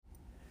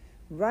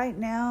Right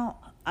now,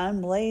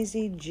 I'm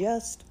lazy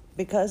just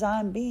because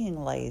I'm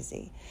being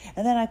lazy.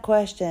 And then I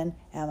question,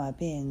 am I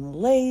being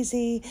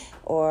lazy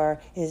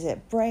or is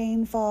it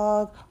brain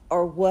fog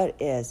or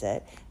what is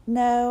it?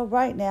 No,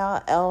 right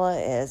now Ella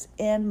is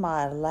in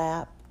my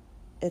lap.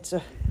 It's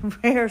a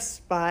rare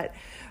spot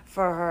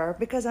for her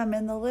because I'm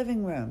in the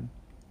living room.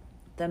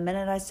 The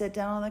minute I sit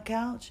down on the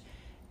couch,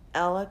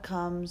 Ella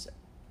comes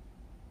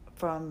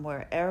from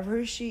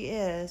wherever she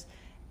is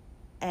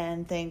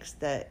and thinks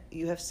that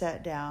you have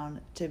sat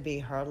down to be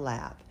her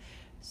lap.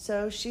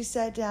 So she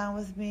sat down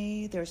with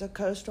me. There's a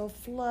coastal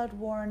flood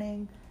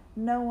warning.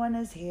 No one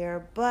is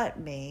here but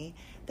me.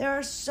 There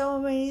are so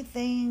many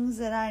things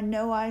that I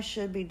know I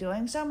should be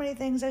doing, so many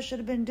things I should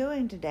have been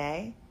doing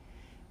today.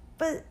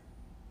 But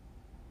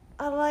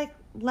I like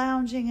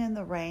lounging in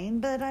the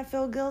rain, but I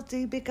feel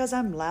guilty because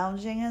I'm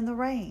lounging in the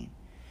rain.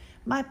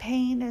 My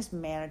pain is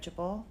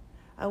manageable.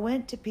 I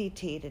went to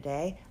PT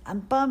today.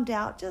 I'm bummed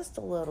out just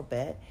a little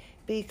bit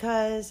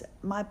because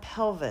my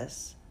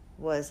pelvis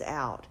was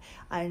out.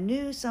 I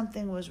knew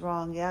something was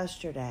wrong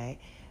yesterday,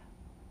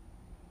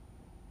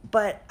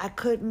 but I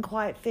couldn't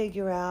quite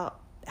figure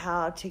out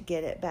how to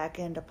get it back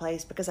into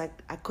place because I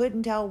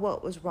couldn't tell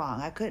what was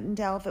wrong. I couldn't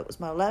tell if it was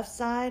my left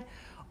side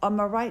or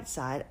my right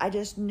side. I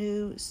just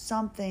knew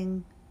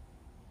something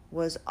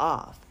was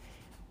off.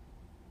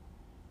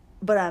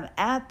 But I'm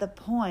at the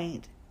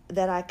point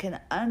that I can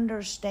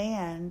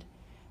understand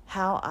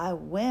how I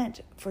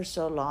went for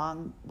so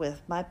long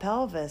with my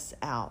pelvis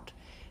out,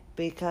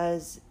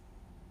 because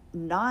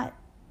not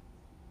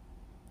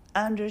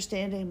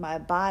understanding my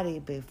body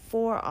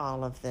before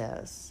all of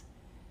this,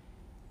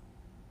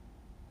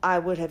 I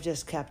would have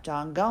just kept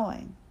on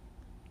going.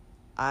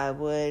 I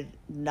would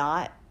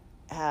not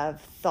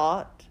have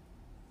thought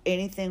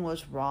anything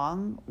was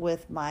wrong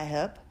with my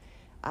hip.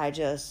 I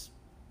just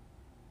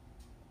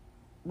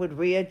would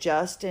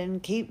readjust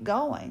and keep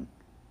going.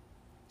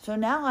 So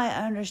now I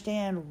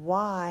understand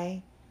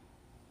why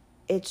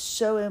it's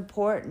so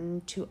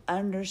important to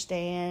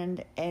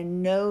understand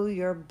and know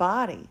your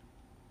body,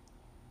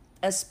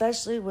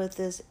 especially with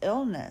this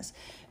illness,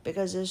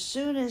 because as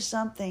soon as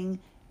something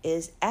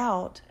is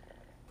out,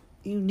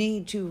 you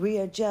need to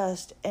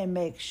readjust and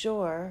make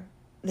sure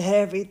that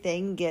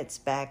everything gets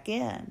back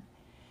in.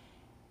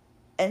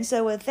 And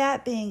so with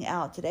that being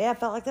out today, I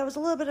felt like that was a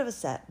little bit of a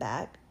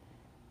setback,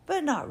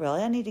 but not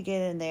really. I need to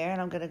get in there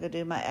and I'm going to go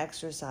do my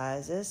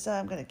exercises. So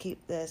I'm going to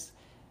keep this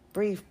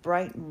brief,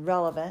 bright, and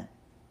relevant.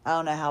 I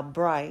don't know how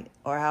bright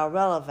or how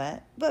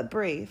relevant, but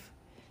brief.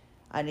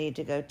 I need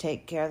to go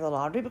take care of the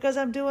laundry because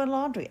I'm doing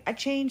laundry. I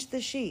changed the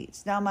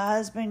sheets. Now my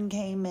husband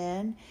came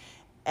in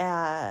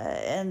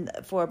and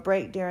for a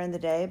break during the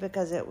day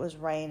because it was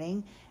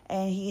raining,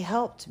 and he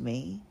helped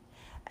me.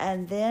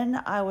 And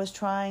then I was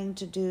trying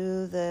to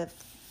do the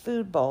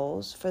food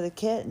bowls for the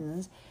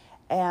kittens,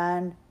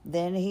 and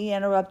then he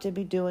interrupted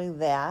me doing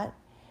that.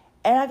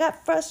 And I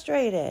got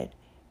frustrated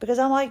because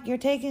I'm like, you're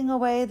taking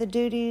away the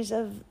duties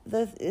of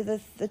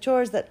the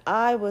chores that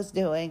I was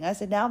doing. I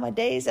said, now my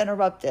day's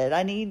interrupted.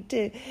 I need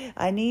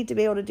to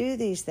be able to do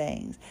these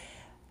things.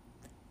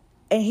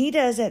 And he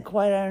doesn't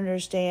quite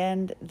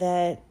understand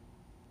that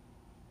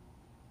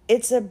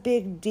it's a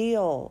big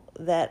deal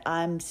that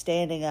I'm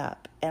standing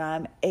up and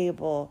I'm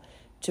able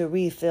to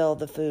refill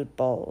the food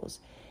bowls,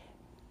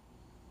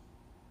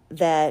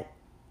 that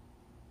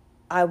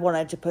I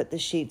wanted to put the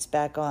sheets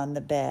back on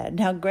the bed.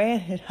 Now,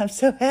 granted, I'm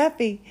so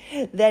happy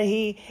that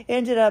he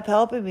ended up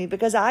helping me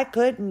because I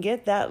couldn't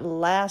get that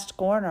last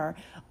corner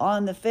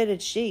on the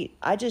fitted sheet.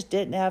 I just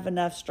didn't have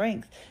enough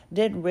strength,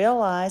 didn't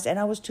realize, and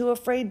I was too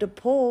afraid to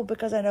pull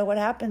because I know what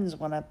happens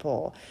when I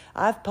pull.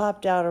 I've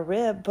popped out a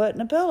rib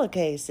putting a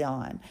pillowcase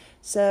on.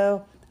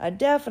 So I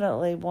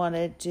definitely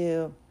wanted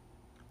to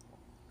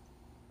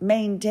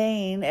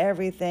maintain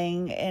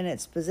everything in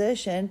its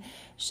position.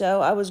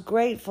 So I was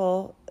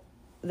grateful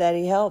that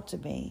he helped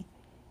me,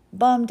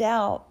 bummed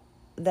out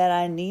that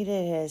I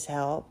needed his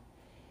help.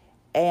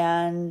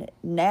 And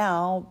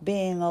now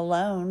being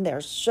alone,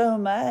 there's so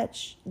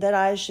much that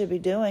I should be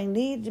doing,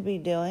 need to be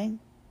doing,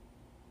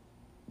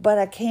 but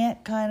I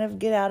can't kind of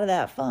get out of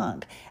that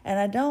funk. And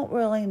I don't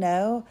really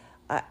know.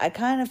 I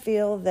kind of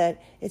feel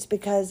that it's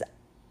because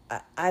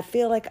I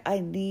feel like I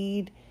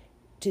need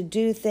to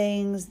do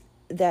things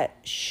that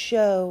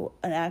show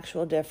an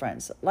actual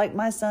difference. Like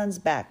my son's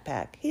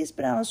backpack. He's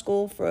been out of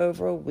school for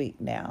over a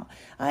week now.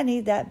 I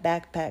need that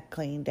backpack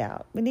cleaned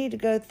out. We need to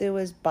go through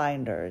his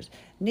binders.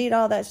 Need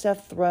all that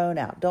stuff thrown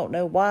out. Don't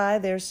know why.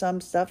 There's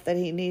some stuff that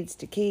he needs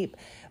to keep,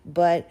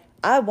 but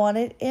I want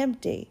it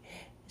empty.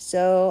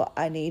 So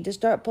I need to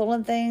start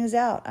pulling things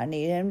out. I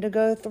need him to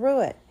go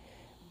through it.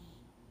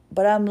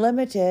 But I'm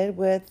limited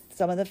with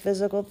some of the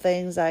physical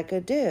things I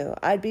could do.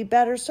 I'd be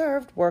better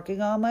served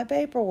working on my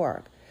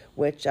paperwork,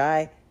 which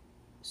I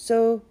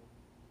so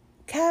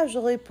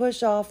casually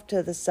push off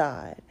to the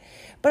side.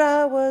 But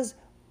I was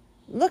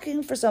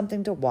looking for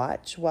something to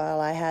watch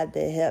while I had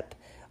the hip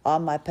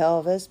on my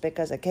pelvis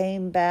because I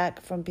came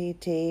back from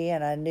PT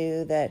and I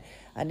knew that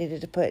I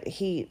needed to put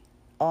heat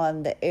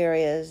on the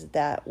areas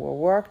that were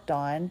worked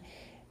on.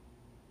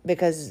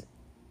 because,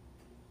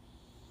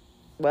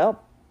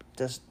 well,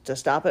 just to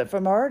stop it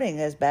from hurting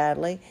as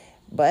badly.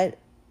 But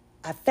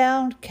I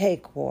found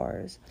Cake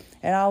Wars,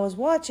 and I was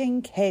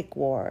watching Cake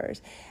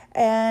Wars,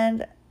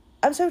 and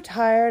I'm so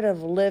tired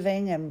of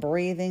living and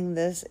breathing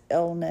this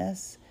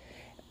illness.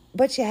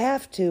 But you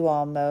have to,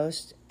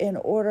 almost, in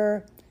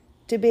order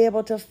to be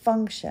able to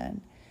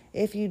function.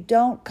 If you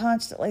don't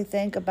constantly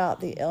think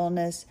about the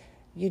illness,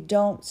 you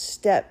don't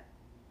step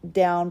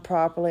down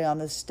properly on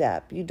the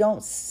step. You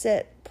don't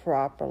sit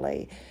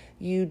properly.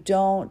 You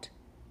don't,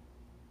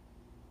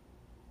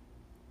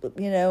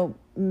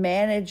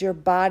 manage your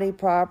body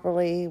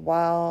properly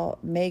while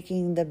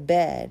making the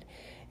bed.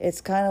 It's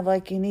kind of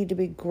like you need to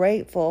be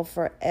grateful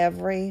for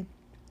every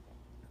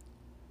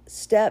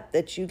step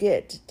that you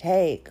get to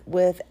take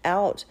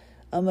without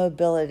a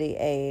mobility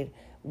aid,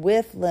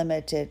 with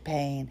limited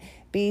pain.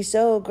 Be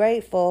so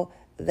grateful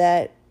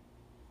that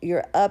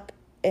you're up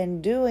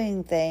and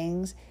doing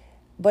things,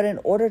 but in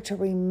order to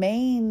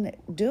remain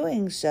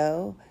doing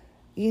so,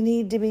 you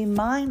need to be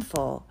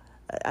mindful.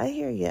 I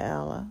hear you,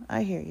 Ella.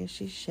 I hear you.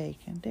 She's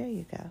shaking. There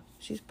you go.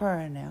 She's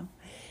purring now.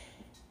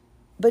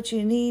 But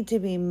you need to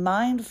be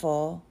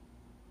mindful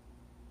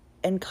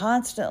and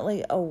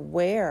constantly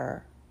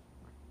aware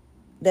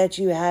that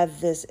you have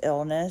this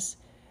illness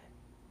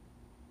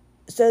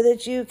so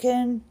that you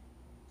can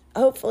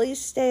hopefully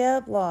stay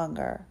up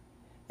longer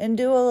and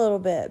do a little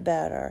bit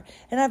better.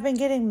 And I've been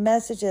getting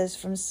messages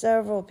from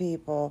several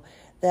people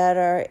that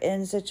are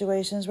in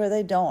situations where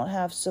they don't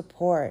have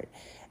support,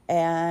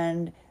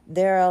 and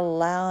they're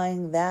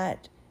allowing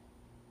that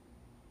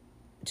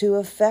to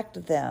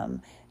affect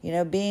them,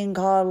 being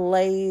called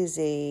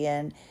lazy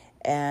and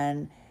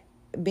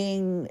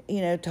being,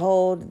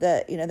 told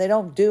that, they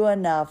don't do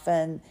enough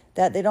and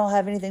that they don't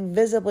have anything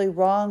visibly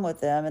wrong with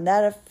them, and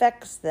that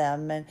affects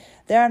them, and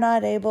they're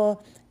not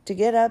able to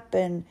get up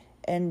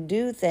and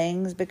do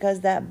things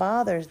because that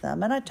bothers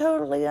them. And I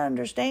totally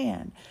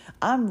understand.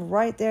 I'm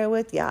right there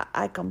with you.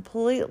 I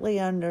completely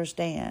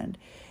understand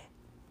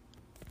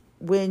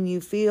when you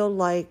feel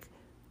like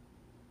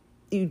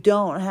you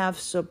don't have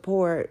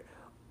support,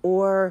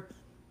 or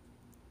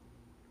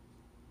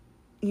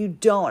you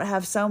don't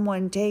have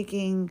someone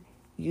taking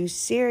you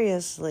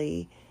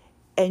seriously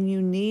and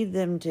you need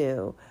them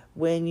to,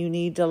 when you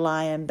need to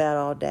lie in bed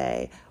all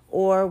day,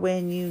 or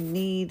when you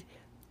need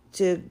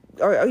to,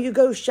 or you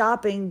go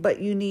shopping but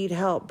you need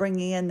help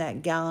bringing in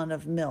that gallon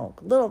of milk.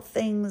 Little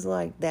things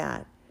like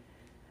that.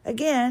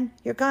 Again,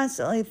 you're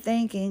constantly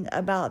thinking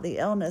about the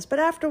illness. But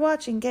after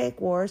watching Cake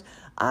Wars,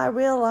 I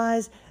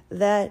realized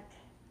that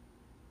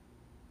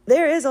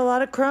there is a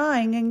lot of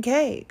crying in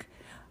cake.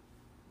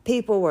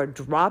 People were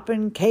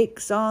dropping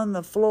cakes on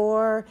the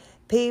floor.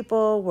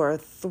 People were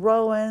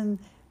throwing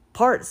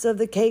parts of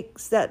the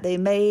cakes that they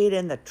made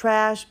in the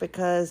trash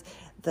because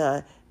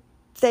the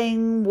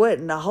thing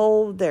wouldn't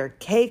hold their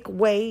cake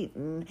weight.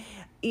 And,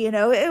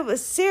 it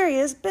was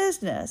serious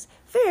business.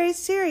 Very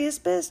serious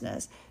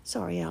business.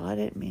 Sorry, Elle, I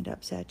didn't mean to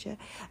upset you.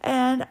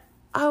 And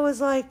I was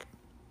like,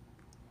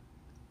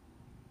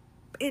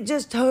 it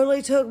just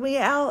totally took me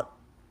out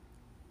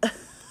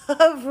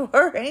of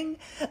worrying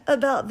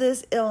about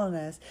this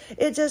illness.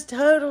 It just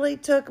totally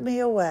took me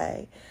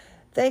away.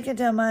 Thinking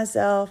to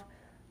myself,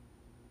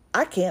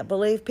 I can't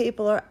believe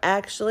people are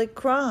actually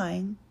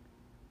crying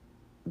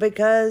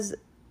because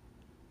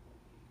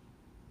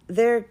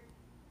their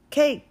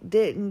cake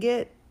didn't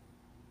get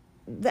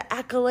the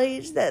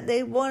accolades that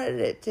they wanted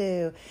it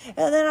to.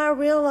 And then I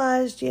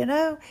realized,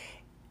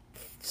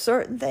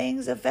 certain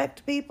things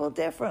affect people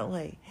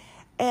differently.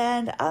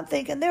 And I'm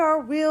thinking there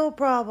are real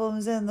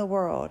problems in the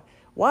world.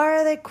 Why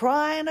are they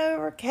crying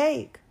over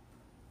cake?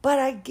 But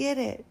I get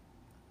it.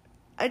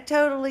 I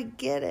totally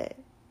get it.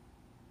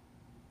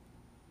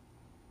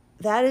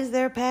 That is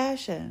their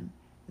passion.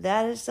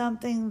 That is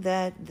something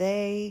that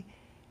they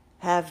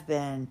have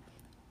been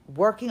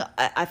working.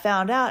 I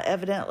found out,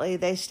 evidently,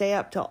 they stay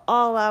up till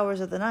all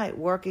hours of the night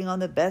working on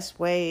the best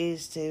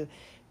ways to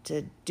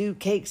do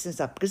cakes and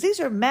stuff. Because these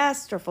are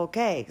masterful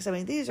cakes. I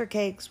mean, these are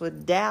cakes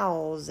with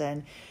dowels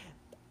and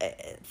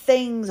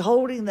things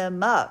holding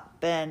them up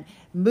and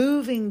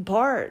moving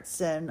parts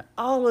and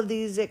all of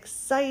these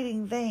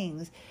exciting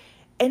things.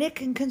 And it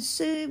can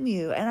consume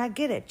you. And I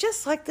get it.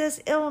 Just like this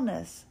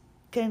illness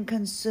can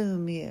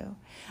consume you.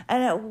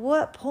 And at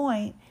what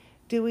point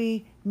do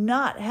we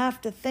not have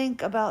to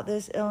think about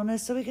this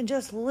illness so we can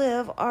just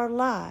live our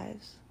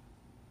lives?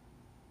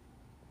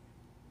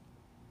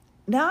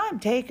 Now I'm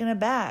taken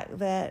aback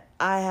that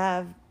I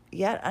have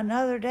yet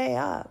another day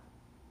up.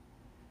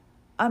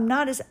 I'm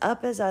not as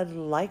up as I'd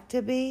like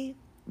to be,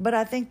 but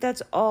I think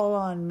that's all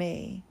on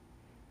me.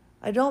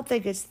 I don't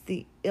think it's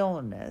the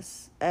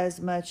illness as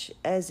much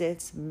as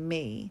it's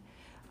me.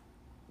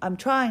 I'm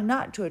trying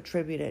not to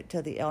attribute it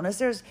to the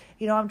illness.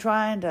 I'm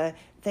trying to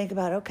think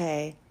about,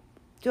 okay,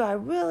 do I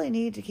really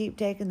need to keep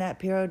taking that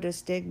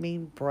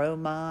pyridostigmine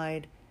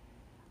bromide?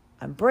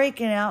 I'm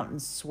breaking out in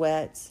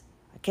sweats.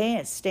 I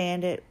can't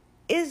stand it.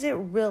 Is it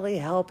really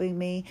helping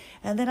me?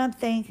 And then I'm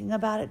thinking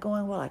about it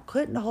going, well, I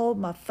couldn't hold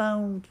my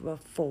phone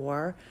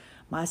before.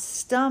 My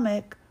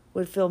stomach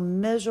would feel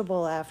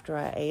miserable after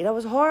I ate. I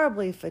was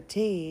horribly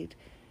fatigued.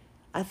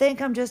 I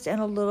think I'm just in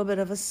a little bit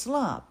of a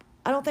slump.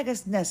 I don't think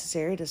it's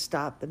necessary to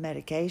stop the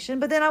medication,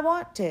 but then I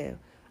want to.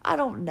 I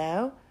don't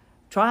know.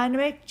 Trying to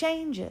make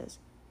changes.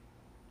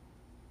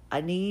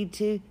 I need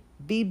to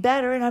be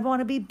better, and I want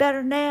to be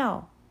better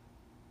now.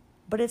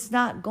 But it's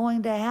not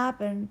going to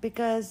happen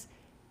because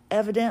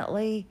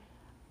evidently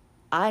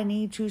I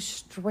need to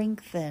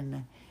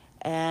strengthen.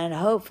 And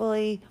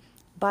hopefully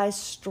by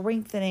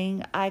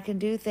strengthening, I can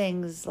do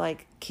things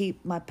like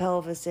keep my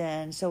pelvis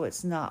in so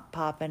it's not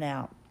popping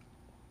out.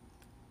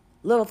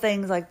 Little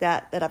things like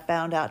that I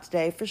found out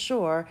today for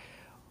sure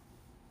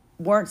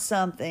weren't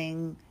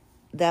something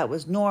that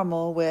was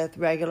normal with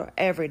regular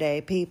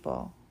everyday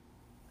people.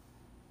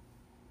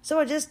 So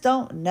I just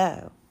don't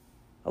know.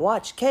 I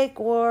watch Cake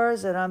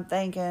Wars and I'm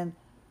thinking,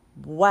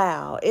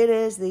 wow, it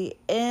is the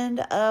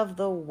end of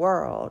the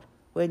world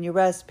when your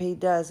recipe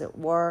doesn't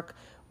work,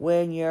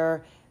 when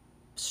your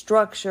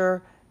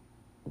structure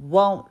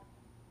won't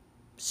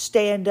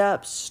stand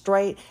up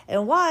straight.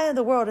 And why in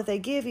the world, if they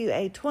give you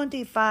a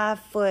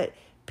 25-foot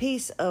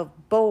piece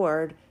of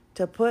board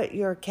to put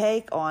your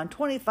cake on,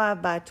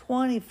 25 by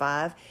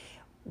 25,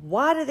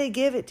 why do they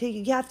give it to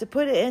you? You have to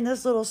put it in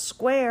this little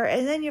square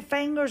and then your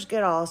fingers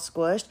get all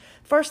squished.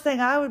 First thing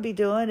I would be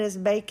doing is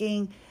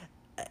making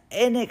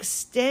an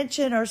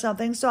extension or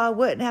something so I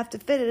wouldn't have to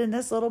fit it in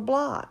this little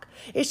block.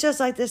 It's just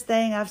like this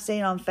thing I've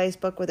seen on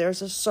Facebook where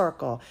there's a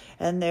circle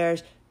and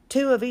there's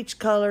 2 of each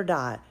color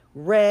dot.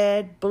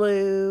 Red,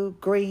 blue,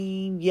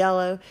 green,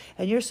 yellow.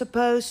 And you're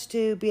supposed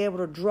to be able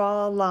to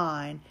draw a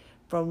line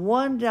from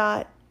one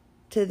dot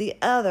to the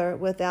other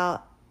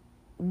without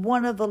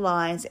one of the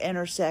lines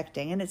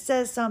intersecting. And it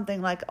says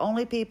something like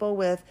only people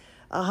with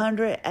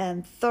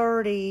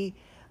 130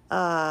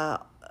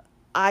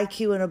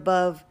 IQ and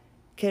above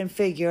can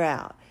figure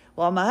out.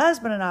 Well, my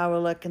husband and I were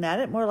looking at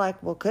it and we're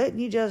like, well, couldn't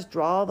you just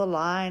draw the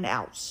line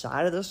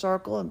outside of the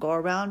circle and go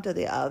around to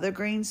the other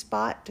green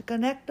spot to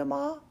connect them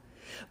all?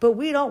 But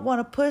we don't want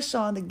to push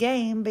on the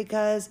game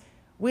because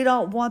we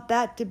don't want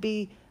that to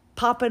be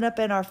popping up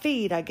in our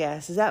feed, I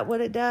guess. Is that what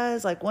it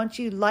does? Like once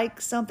you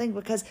like something,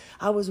 because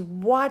I was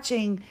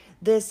watching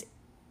this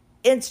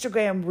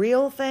Instagram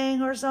reel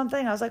thing or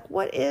something. I was like,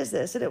 what is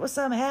this? And it was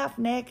some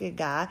half-naked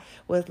guy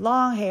with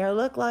long hair,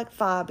 looked like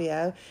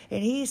Fabio,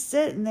 and he's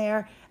sitting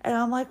there, and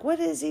I'm like, what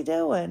is he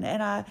doing?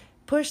 And I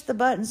pushed the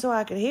button so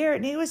I could hear it,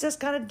 and he was just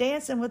kind of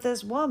dancing with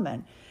this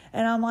woman.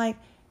 And I'm like,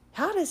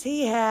 how does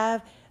he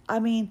have,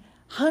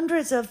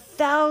 hundreds of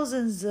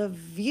thousands of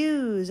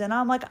views? And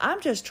I'm like, I'm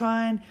just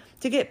trying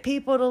to get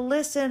people to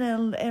listen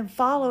and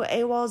follow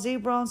AWOL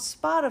Zebra on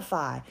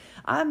Spotify.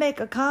 I make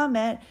a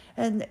comment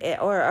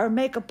or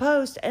make a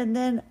post, and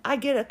then I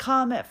get a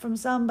comment from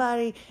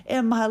somebody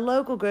in my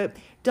local group,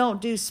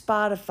 don't do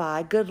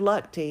Spotify, good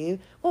luck to you.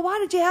 Well, why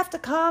did you have to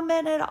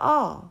comment at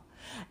all?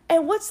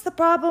 And what's the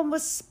problem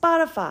with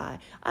Spotify?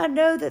 I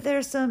know that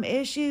there's some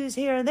issues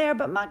here and there,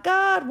 but my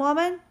God,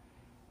 woman,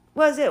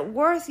 was it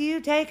worth you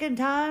taking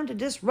time to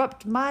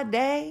disrupt my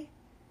day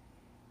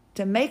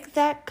to make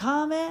that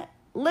comment?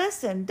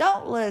 Listen,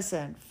 don't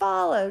listen.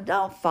 Follow,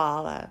 don't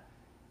follow.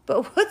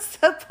 But what's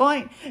the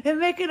point in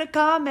making a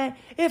comment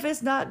if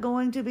it's not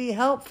going to be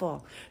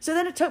helpful? So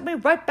then it took me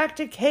right back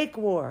to Cake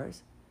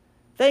Wars,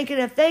 thinking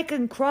if they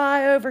can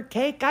cry over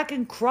cake, I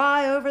can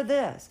cry over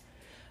this.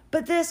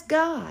 But this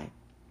guy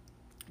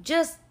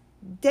just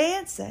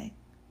dancing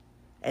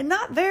and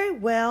not very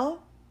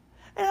well.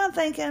 And I'm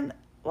thinking,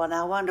 well,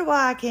 now I wonder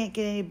why I can't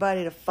get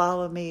anybody to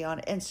follow me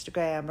on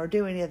Instagram or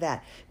do any of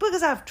that.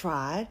 Because I've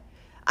tried.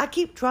 I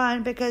keep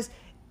trying because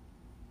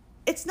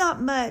it's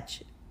not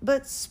much,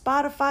 but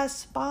Spotify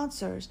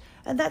sponsors,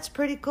 and that's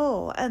pretty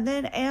cool. And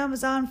then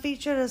Amazon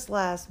featured us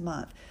last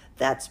month.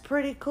 That's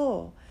pretty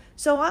cool.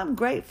 So I'm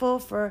grateful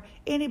for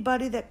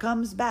anybody that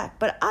comes back,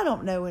 but I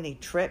don't know any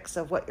tricks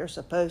of what you're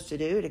supposed to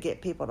do to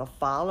get people to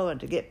follow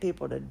and to get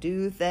people to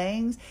do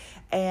things.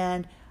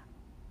 And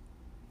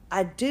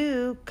I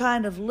do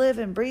kind of live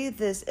and breathe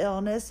this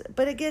illness,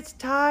 but it gets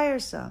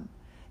tiresome.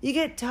 You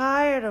get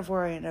tired of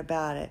worrying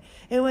about it.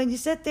 And when you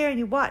sit there and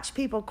you watch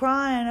people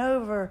crying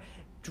over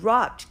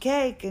dropped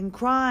cake and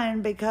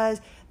crying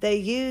because they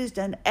used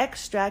an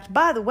extract.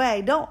 By the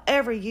way, don't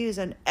ever use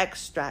an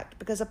extract,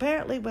 because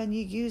apparently when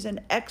you use an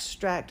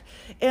extract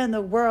in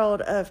the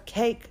world of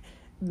cake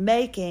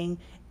making,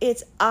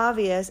 it's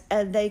obvious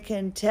and they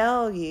can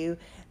tell you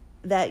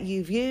that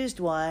you've used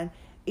one.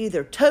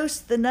 Either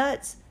toast the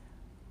nuts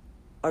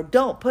or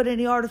don't put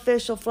any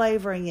artificial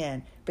flavoring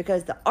in,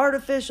 because the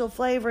artificial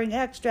flavoring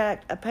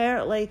extract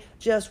apparently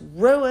just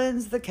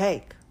ruins the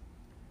cake.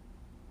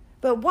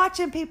 But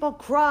watching people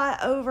cry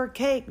over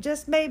cake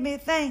just made me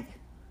think,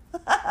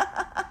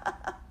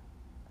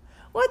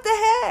 what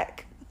the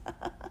heck?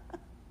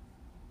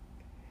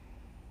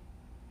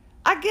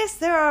 I guess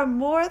there are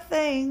more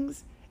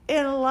things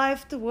in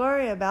life to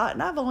worry about,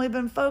 and I've only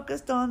been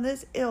focused on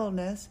this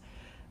illness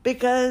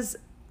because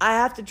I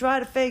have to try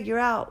to figure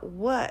out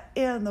what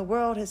in the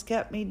world has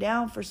kept me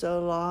down for so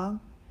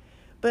long.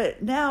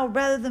 But now,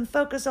 rather than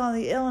focus on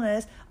the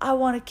illness, I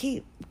want to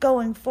keep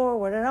going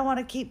forward, and I want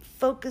to keep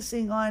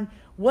focusing on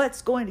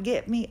what's going to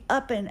get me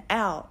up and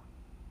out.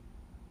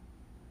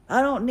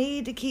 I don't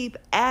need to keep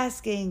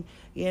asking,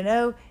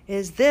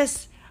 is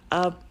this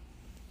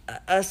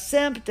a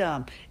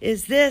symptom?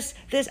 Is this?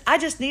 I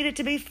just need it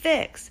to be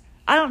fixed.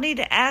 I don't need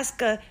to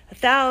ask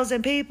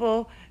 1,000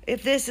 people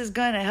if this is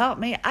going to help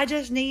me. I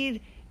just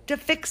need to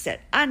fix it.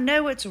 I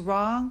know it's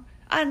wrong.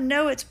 I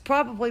know it's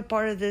probably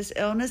part of this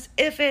illness.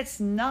 If it's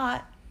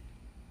not,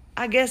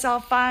 I guess I'll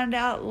find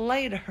out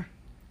later.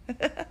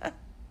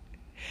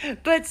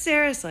 But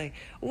seriously,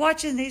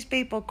 watching these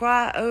people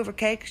cry over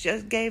cakes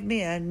just gave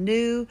me a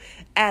new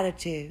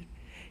attitude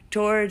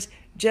towards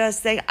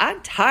just saying,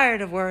 I'm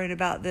tired of worrying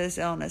about this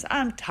illness.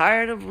 I'm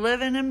tired of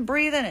living and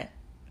breathing it.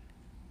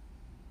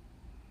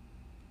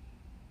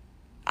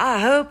 I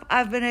hope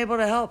I've been able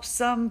to help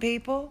some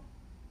people.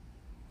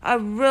 I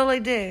really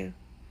do.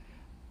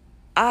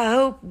 I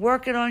hope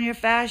working on your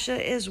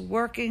fascia is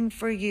working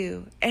for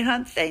you. And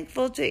I'm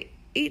thankful to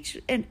each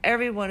and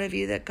every one of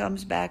you that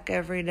comes back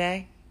every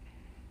day.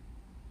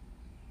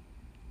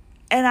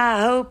 And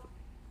I hope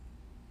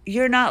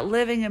you're not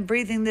living and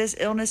breathing this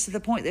illness to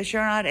the point that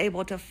you're not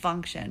able to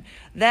function.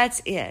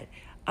 That's it.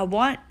 I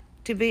want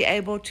to be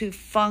able to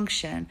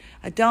function.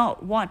 I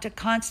don't want to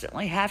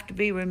constantly have to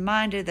be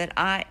reminded that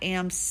I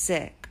am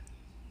sick.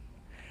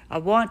 I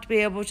want to be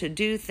able to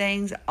do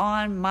things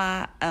on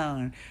my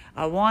own.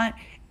 I want,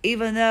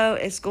 even though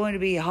it's going to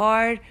be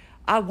hard,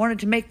 I wanted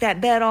to make that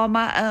bed on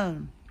my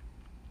own.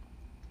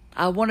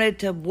 I wanted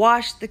to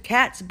wash the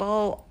cat's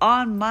bowl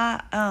on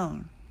my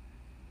own.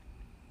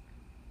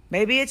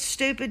 Maybe it's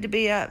stupid to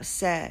be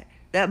upset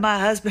that my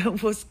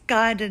husband was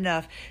kind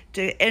enough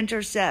to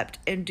intercept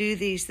and do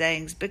these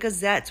things, because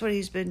that's what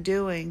he's been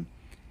doing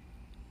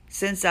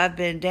since I've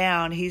been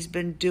down. He's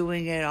been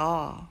doing it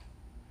all.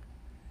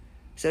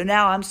 So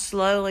now I'm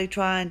slowly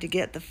trying to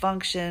get the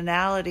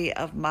functionality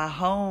of my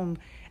home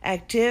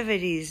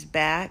activities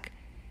back,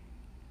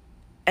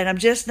 and I'm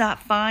just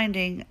not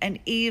finding an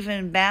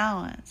even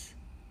balance.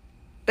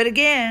 But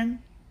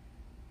again,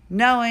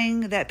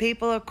 knowing that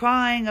people are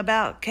crying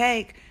about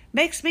cake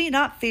makes me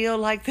not feel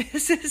like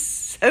this is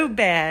so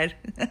bad.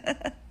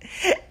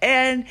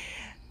 And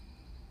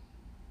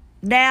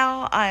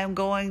now I am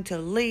going to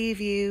leave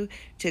you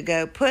to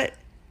go put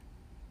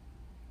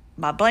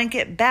my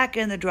blanket back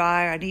in the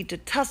dryer. I need to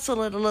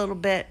tussle it a little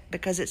bit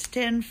because it's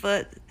 10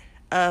 foot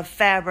of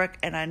fabric,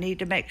 and I need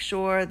to make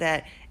sure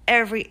that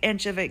every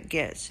inch of it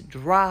gets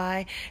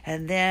dry.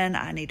 And then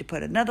I need to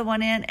put another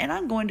one in, and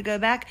I'm going to go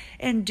back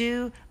and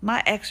do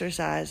my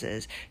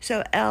exercises.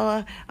 So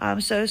Ella,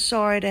 I'm so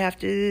sorry to have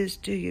to do this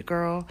to you,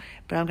 girl,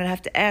 but I'm going to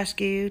have to ask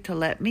you to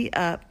let me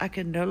up. I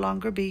can no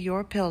longer be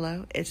your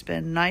pillow. It's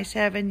been nice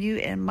having you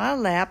in my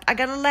lap. I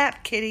got a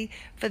lap kitty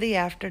for the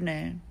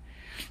afternoon.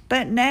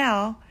 But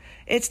now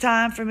it's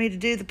time for me to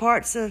do the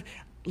parts of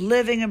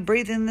living and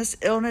breathing this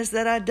illness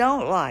that I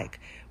don't like,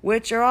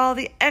 which are all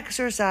the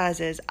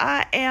exercises.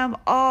 I am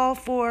all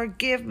for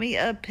give me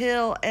a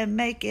pill and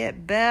make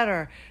it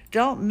better.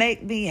 Don't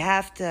make me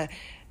have to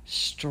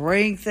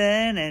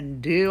strengthen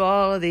and do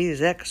all of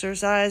these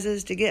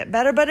exercises to get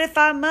better. But if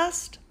I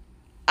must,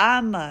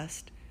 I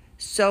must.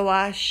 So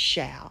I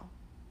shall.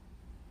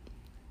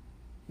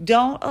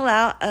 Don't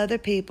allow other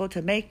people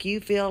to make you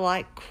feel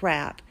like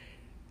crap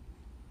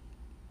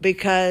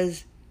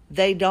because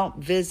they don't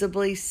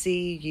visibly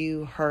see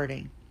you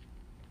hurting.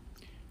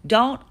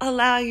 Don't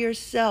allow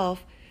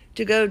yourself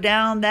to go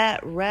down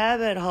that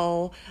rabbit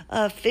hole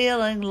of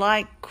feeling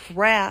like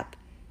crap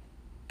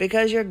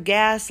because you're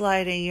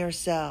gaslighting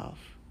yourself.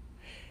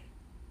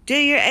 Do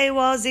your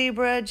AWOL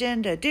Zebra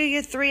agenda. Do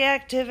your 3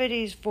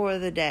 activities for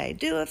the day.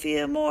 Do a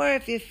few more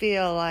if you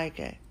feel like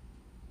it.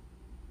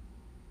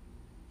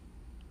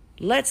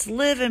 Let's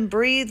live and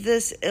breathe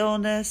this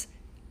illness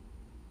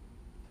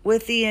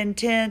with the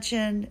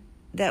intention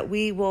that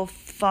we will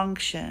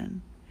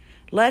function.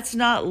 Let's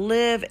not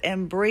live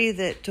and breathe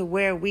it to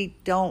where we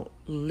don't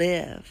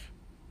live.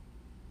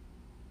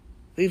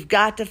 We've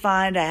got to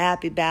find a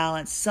happy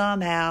balance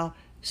somehow,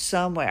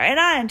 somewhere. And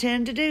I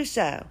intend to do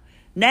so.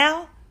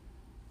 Now,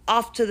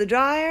 off to the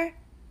dryer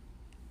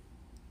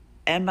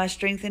and my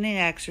strengthening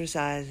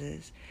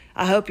exercises.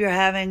 I hope you're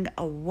having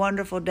a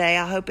wonderful day.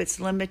 I hope it's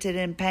limited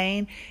in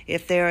pain.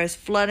 If there is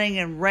flooding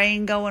and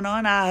rain going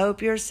on, I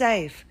hope you're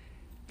safe.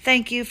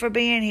 Thank you for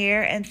being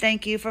here, and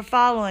thank you for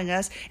following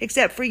us,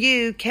 except for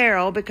you,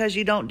 Carol, because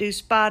you don't do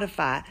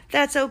Spotify.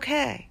 That's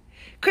okay.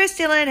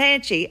 Christy Lynn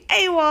Hanchy,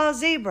 AWOL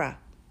Zebra.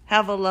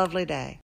 Have a lovely day.